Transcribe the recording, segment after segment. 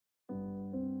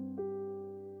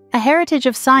a heritage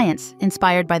of science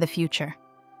inspired by the future.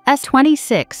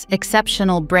 S-26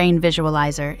 Exceptional Brain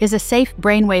Visualizer is a safe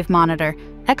brainwave monitor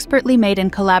expertly made in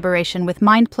collaboration with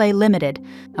Myndplay Limited,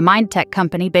 a mind tech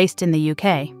company based in the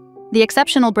UK. The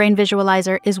Exceptional Brain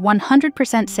Visualizer is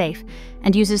 100% safe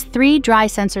and uses 3 dry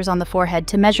sensors on the forehead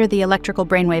to measure the electrical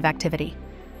brainwave activity.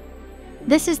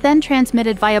 This is then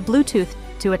transmitted via Bluetooth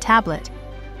to a tablet,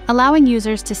 allowing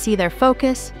users to see their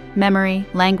focus, memory,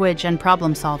 language, and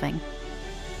problem solving.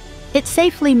 It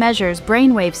safely measures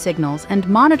brainwave signals and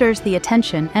monitors the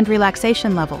attention and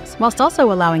relaxation levels, whilst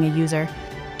also allowing a user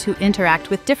to interact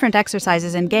with different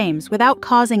exercises and games without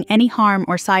causing any harm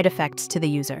or side effects to the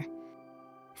user.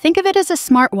 Think of it as a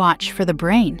smartwatch for the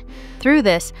brain. Through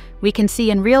this, we can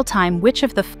see in real time which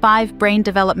of the 5 brain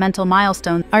developmental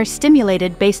milestones are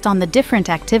stimulated based on the different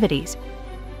activities.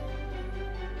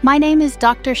 My name is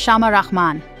Dr. Shama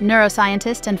Rahman,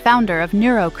 neuroscientist and founder of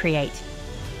NeuroCreate.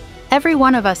 Every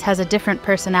one of us has a different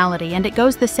personality, and it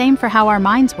goes the same for how our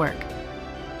minds work.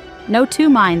 No 2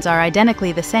 minds are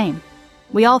identically the same.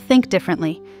 We all think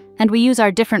differently, and we use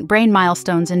our different brain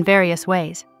milestones in various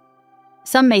ways.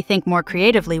 Some may think more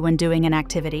creatively when doing an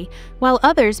activity, while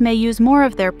others may use more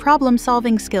of their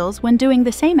problem-solving skills when doing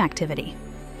the same activity.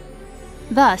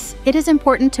 Thus, it is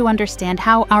important to understand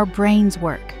how our brains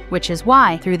work, which is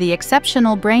why, through the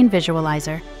Exceptional Brain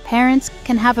Visualizer, parents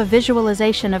can have a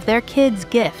visualization of their kids'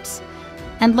 gifts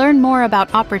and learn more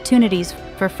about opportunities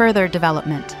for further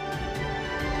development.